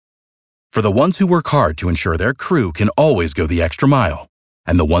For the ones who work hard to ensure their crew can always go the extra mile,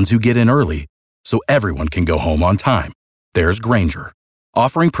 and the ones who get in early so everyone can go home on time, there's Grainger,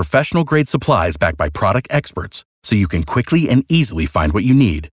 offering professional-grade supplies backed by product experts so you can quickly and easily find what you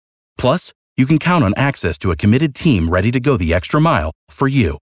need. Plus, you can count on access to a committed team ready to go the extra mile for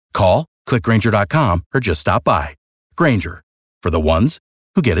you. Call, click Grainger.com, or just stop by. Grainger, for the ones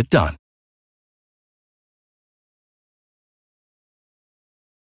who get it done.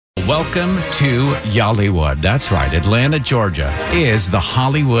 Welcome to Yollywood. That's right. Atlanta, Georgia is the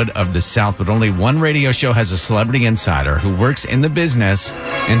Hollywood of the South, but only one radio show has a celebrity insider who works in the business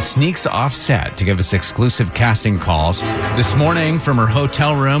and sneaks off set to give us exclusive casting calls. This morning from her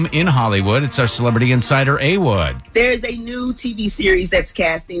hotel room in Hollywood, it's our celebrity insider, A. Wood. There's a new TV series that's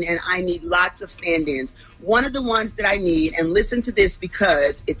casting, and I need lots of stand-ins. One of the ones that I need, and listen to this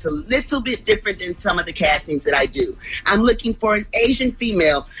because it's a little bit different than some of the castings that I do. I'm looking for an Asian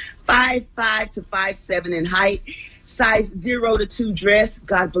female, 5'5" to 5'7" in height, size 0 to 2 dress,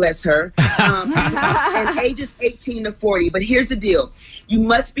 God bless her, and ages 18 to 40. But here's the deal. You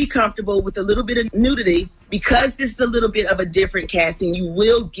must be comfortable with a little bit of nudity. Because this is a little bit of a different casting, you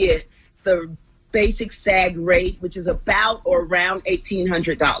will get the basic SAG rate, which is about or around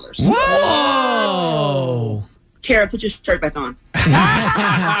 $1,800. Whoa! Kara, put your shirt back on.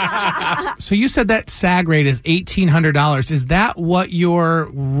 So you said that SAG rate is $1,800. Is that what your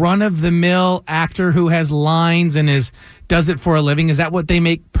run-of-the-mill actor who has lines and does it for a living, is that what they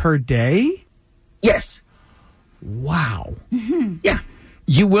make per day? Yes. Wow. Yeah.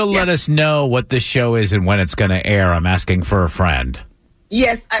 You will let us know what this show is and when it's going to air. I'm asking for a friend.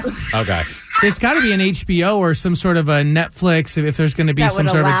 Yes. Okay. It's got to be an HBO or some sort of a Netflix if there's going to be some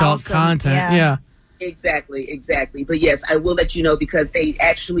sort of adult content. Yeah. Exactly. But yes, I will let you know because they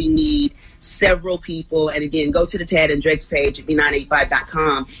actually need several people. And again, go to the Tad and Drex page at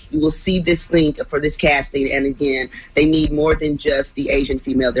B985.com. You will see this link for this casting. And again, they need more than just the Asian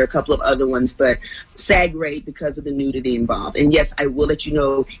female. There are a couple of other ones, but SAG rate because of the nudity involved. And yes, I will let you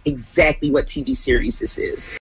know exactly what TV series this is.